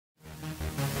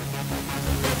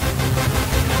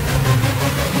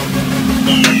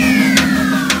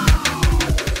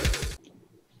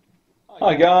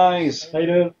Hi guys, How you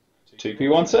doing?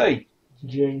 2P1C,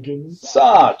 Jenkins.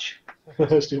 Sarge.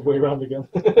 Let's do the way around again.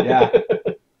 Yeah,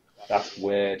 that's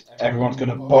weird. Everyone's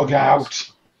gonna bug out.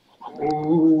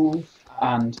 Ooh.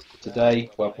 And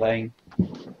today we're playing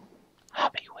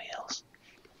Happy Wheels.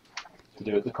 To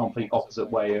do it the complete opposite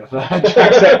way of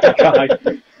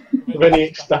Jacksepticeye. With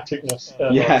any ecstaticness.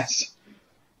 Yes.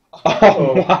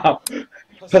 Oh wow.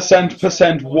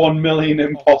 Percent 1 million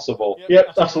impossible.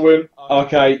 Yep, that's a win.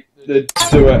 Okay, do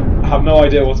it. Have no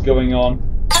idea what's going on.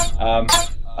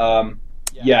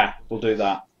 Yeah, we'll do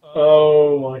that.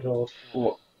 Oh my god.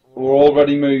 We're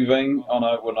already moving. Oh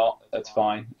no, we're not. That's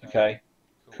fine. Okay,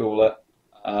 cool it.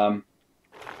 I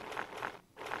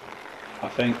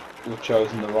think we've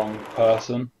chosen the wrong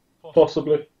person.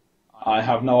 Possibly. I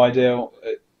have no idea.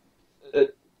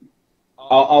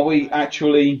 Are we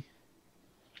actually?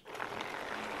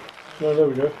 No, there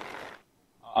we go.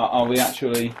 Are we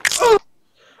actually?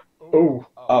 Oh.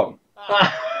 Oh.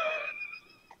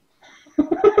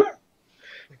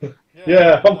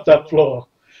 Yeah, hump that floor.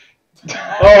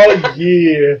 Oh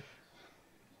yeah.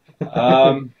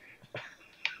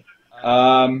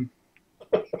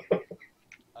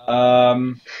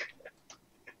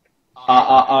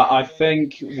 I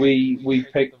think we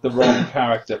picked the wrong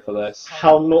character for this.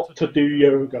 How not to do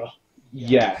yoga.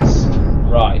 Yes.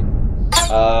 Right.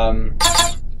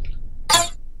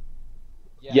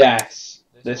 Yes.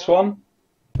 This one?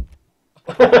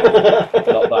 Not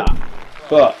that.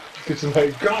 But It's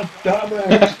like, God damn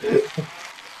it!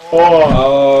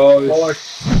 oh, I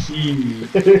see.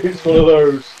 It's one of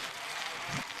those.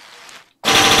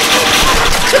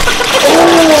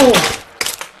 Oh!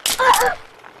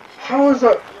 How is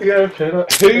that? Yeah, okay.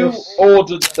 who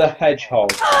ordered the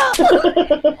hedgehog?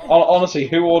 Honestly,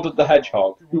 who ordered the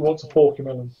hedgehog? Who wants a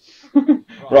Pokemon?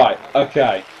 Right.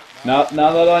 Okay. Now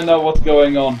that I know what's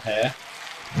going on here.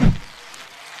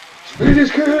 Speed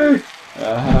is key!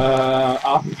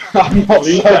 I'm not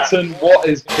certain what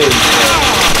is key.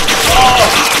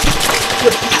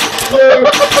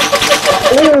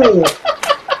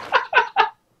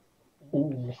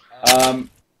 Ooh.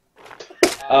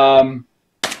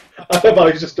 I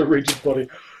thought he's just a rigid body.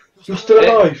 You're still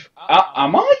alive!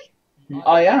 Am I?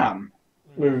 I am.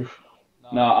 Move.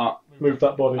 No, Move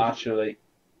that body. actually.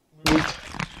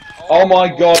 Oh my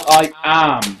god, I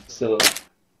am still alive.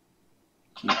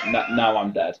 Now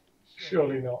I'm dead.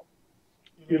 Surely not.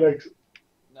 Your legs.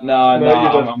 No,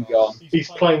 I'm gone. He's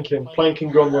planking. Planking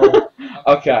gone wrong.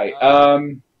 Okay,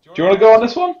 do you want to go on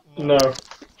this one? No.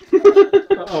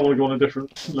 I want to go on a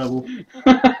different level.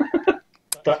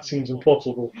 That seems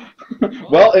impossible.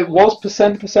 Well, it was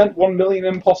percent 1 million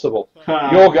impossible.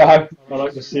 Your go. I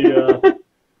like to see,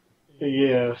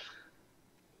 yeah.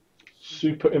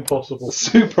 Super impossible.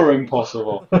 Super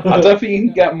impossible. I don't think you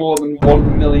can get more than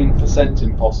 1 million %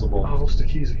 impossible. Oh, what's the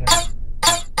keys again?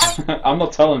 I'm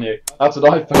not telling you. That's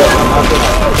what I thought.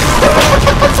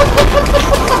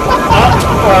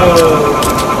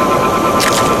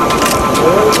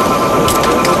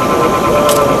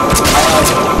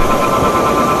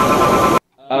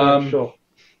 Sure.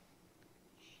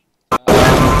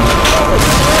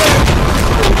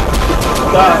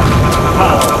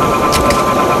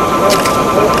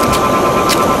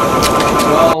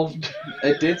 Well,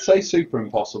 it did say super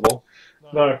impossible.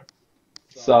 No.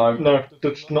 So No,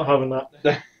 just not having that.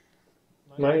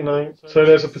 99. So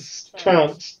there's a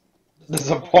chance. there's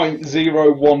a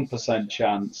 0.01%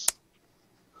 chance.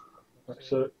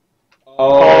 So.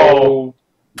 Oh,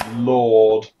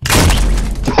 Lord.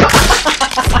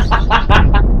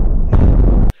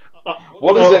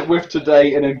 What is it with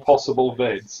today in impossible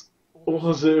vids? What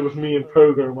was it with me and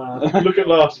Program Man? Look at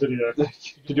last video.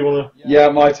 Did you want to Yeah,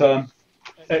 my turn.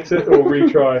 exit or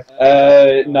retry?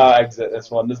 No, exit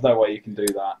this one. There's no way you can do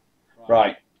that.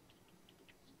 Right.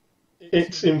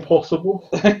 It's impossible.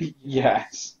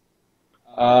 Yes.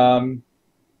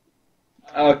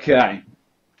 Okay.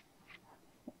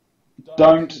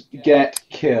 Don't get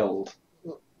killed.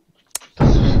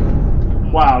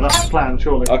 Wow, that's the plan,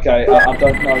 surely. Okay, I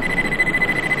don't know.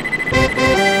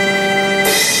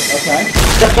 Okay.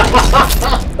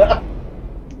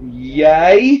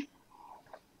 Yay.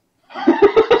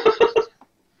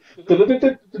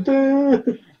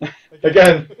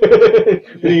 Again.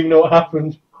 Didn't even know what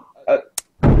happened.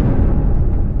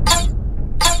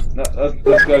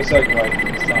 Let's go second way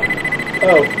this time.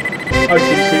 Oh. I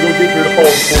see, so you'll get through the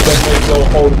hole before then they go a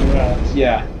hole in your ass.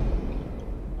 Yeah.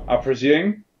 I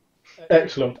presume.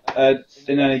 Excellent.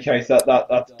 In any case,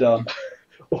 that's done.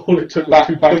 All it took was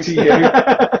Back to you.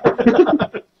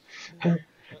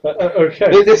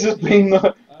 Okay. This has been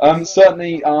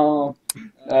certainly our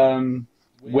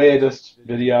weirdest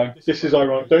video. This is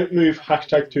ironic. Don't move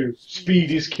 #2.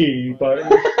 Speed is key, but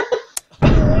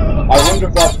I wonder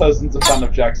if that person's a fan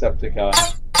of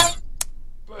Jacksepticeye.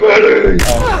 Buddy!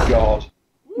 Oh god.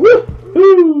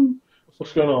 Woohoo!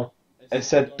 What's going on? It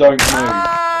said don't move.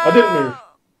 I didn't move.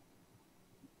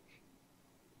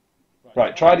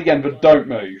 Right, try it again, but don't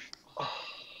move.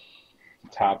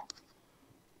 Tab.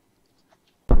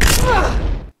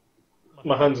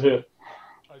 My hand's here.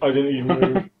 I didn't even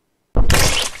move.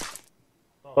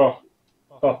 Oh.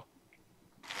 Oh.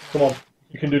 Come on.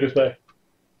 You can do this, babe.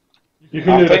 You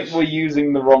can I do think this. we're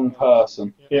using the wrong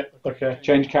person. Yeah, okay.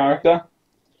 Change character.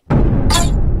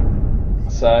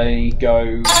 Say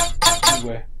go.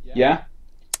 Yeah?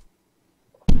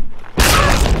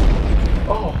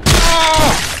 Oh.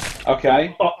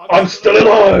 Okay. I'm still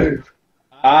alive!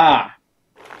 Ah!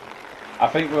 I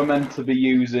think we're meant to be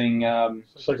using.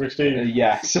 Secret Steve.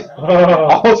 Yes. Oh.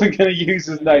 I wasn't going to use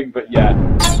his name, but yeah.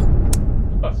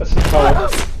 That's a power.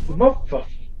 Mother.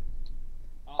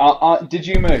 Did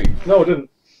you move? No, I didn't.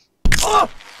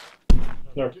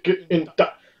 No, get in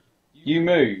that. You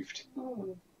moved.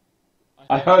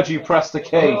 I heard you press the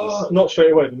keys. Not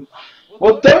straight away. Didn't.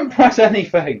 Well, don't press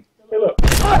anything. Hey, look.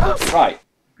 Right.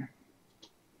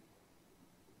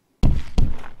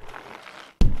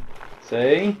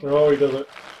 See? Oh, he does it.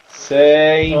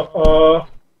 See? I'm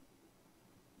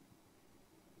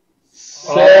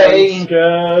See?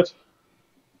 scared.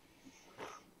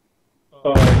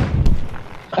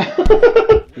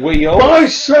 Wheel. My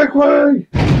Segway!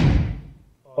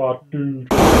 Oh, dude.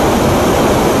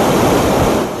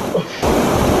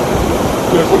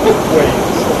 Just wait.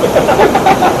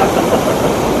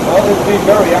 Well, it's been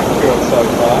very accurate so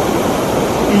far.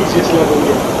 Easiest level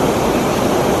yet.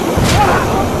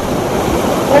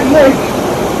 My leg!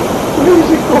 Where is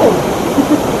it gone?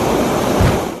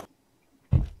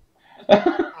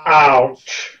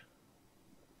 Ouch!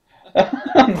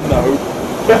 No.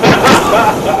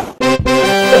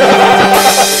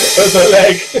 There's my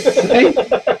leg.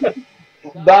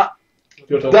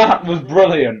 Your turn. That was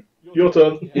brilliant. Your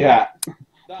turn. Yeah.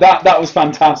 That was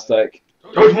fantastic.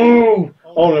 Good move!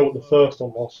 I don't know what the first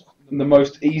one was. The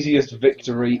most easiest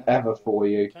victory ever for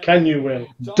you. Can you win?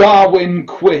 Darwin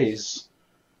quiz.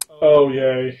 Oh,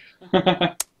 yay.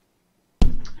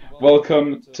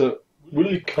 Welcome to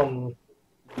Willkommen.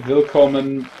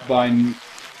 Willkommen beim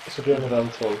It's a German.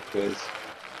 Weltallquiz.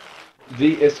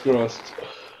 Wie ist groß?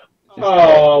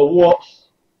 Oh, what?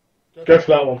 Go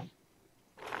for that one.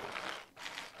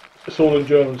 It's all in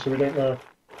German, so we don't know.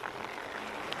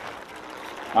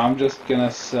 I'm just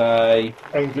gonna say,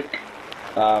 English.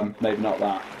 maybe not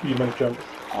that. You meant jump.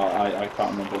 I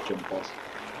can't remember what jump was.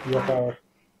 Your power.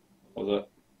 Was it?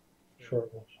 Sure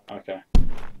it was. Okay.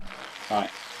 Right.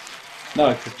 No,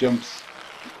 because jumps,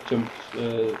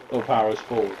 all power is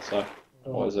forward, so.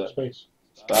 What is it? Space.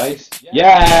 Space?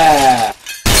 Yeah!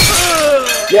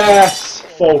 Yes!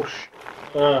 False.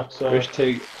 Ah, so.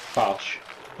 Richtig falsch.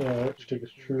 Yeah, richtig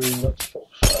is true, that's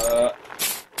false.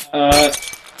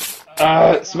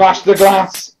 Smash the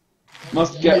glass!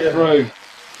 Must get through.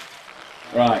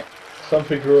 Right.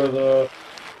 Something or other.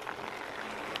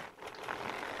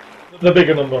 The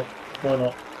bigger number. Why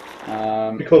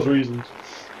not? Because reasons.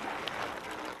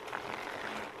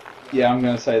 Yeah, I'm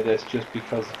going to say this just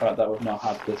because of the fact that we've not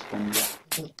had this one yet.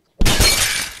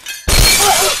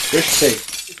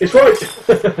 Richtig. It's right!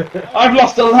 I've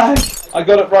lost a leg! I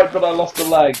got it right, but I lost a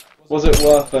leg. Was it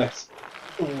worth it?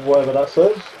 Whatever that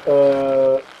says.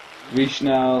 Wie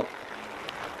schnell...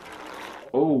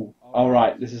 Oh,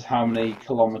 alright, this is how many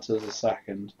kilometers a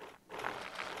second.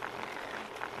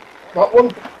 That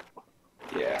one?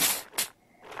 Yeah.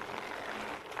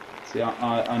 See,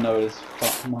 I know it's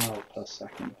 5 miles per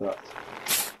second, but...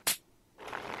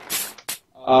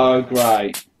 Oh,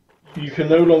 great. You can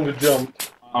no longer jump.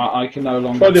 I can no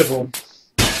longer... Try the other one.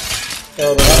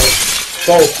 Oh, no.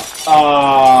 False.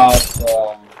 Ah,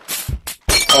 wrong.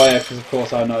 Oh yeah, because of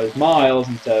course I know it's miles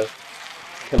instead of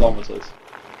kilometers.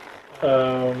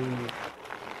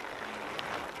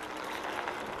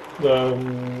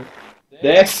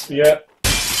 This? Yeah.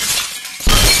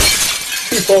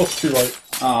 2 false, 2 right.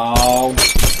 Oh.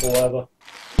 Or whatever.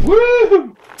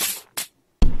 Woo!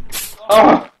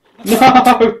 Oh!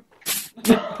 No!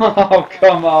 No,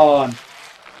 come on!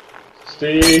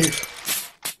 Steve.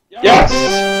 Yes!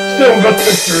 Still got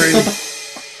victory!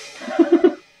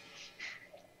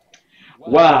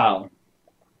 Wow.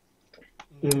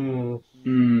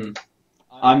 Hmm.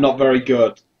 I'm not very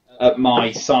good at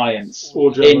my science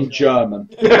Or German. in German.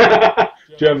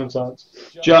 German science.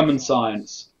 German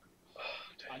science.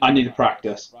 I need to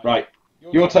practice. Right.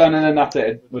 Your turn and then that's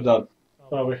it. We're done.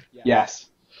 Are we?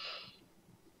 Yes.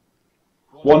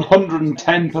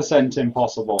 110%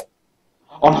 impossible.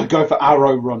 Oh no, go for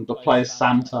Arrow Run, but play as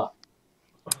Santa.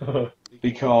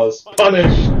 Because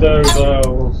Punish those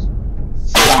elves.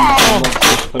 Santa loves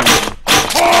his food.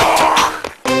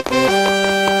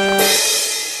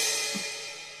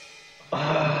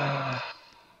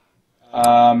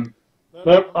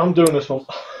 Nope, I'm doing this one.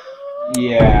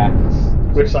 Yeah.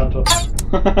 With Santa.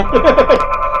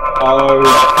 Oh.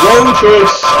 Wrong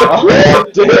choice! Oh,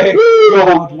 dear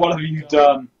God, what have you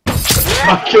done?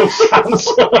 I killed Santa!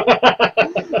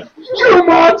 You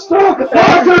monster!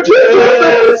 Why did you do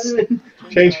this?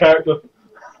 Change character.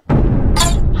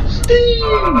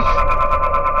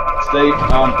 Steve,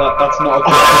 that's not a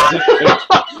good position.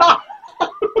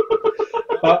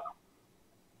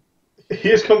 He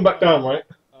has come back down, right?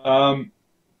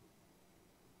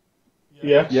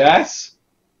 Yeah. Yes.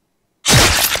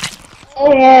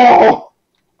 Oh!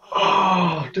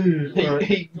 Oh, dude. Right.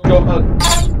 He got a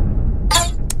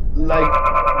leg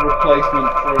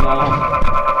replacement for an arm.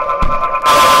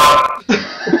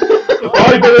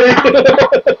 I believe.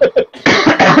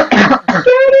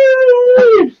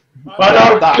 I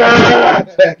don't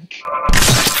care.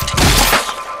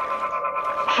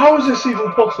 How is this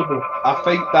even possible? I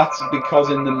think that's because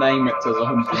in the name it says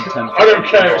 110. I don't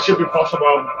care. It should be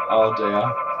possible. Oh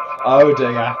dear. Oh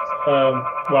dear.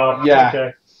 Well. Yeah.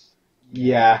 Okay.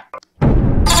 Yeah.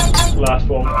 Last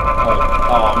one.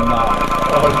 Oh no.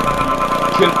 Oh.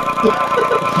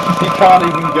 He can't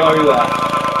even go there.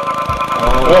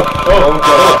 Oh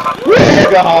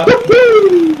God.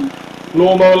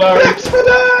 Lawnmower Larry. For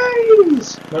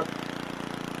days! Nope.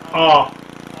 Ah.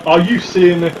 Are you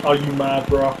seeing it? Are you mad,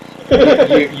 bro?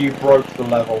 you broke the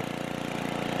level.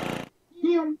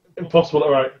 Impossible.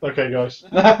 Alright, okay, guys.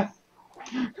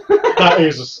 That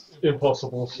is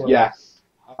impossible. So. Yeah.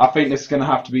 I think this is going to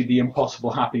have to be the impossible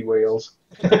Happy Wheels.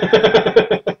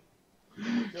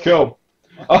 Cool.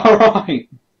 Alright.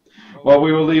 Well,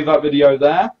 we will leave that video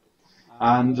there.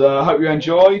 And hope you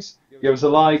enjoyed. Give us a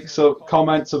like,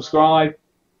 comment, subscribe.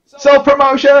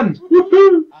 Self-promotion!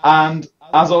 And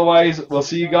as always, we'll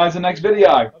see you guys in the next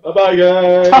video. Bye-bye,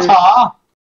 guys. Ta-ta!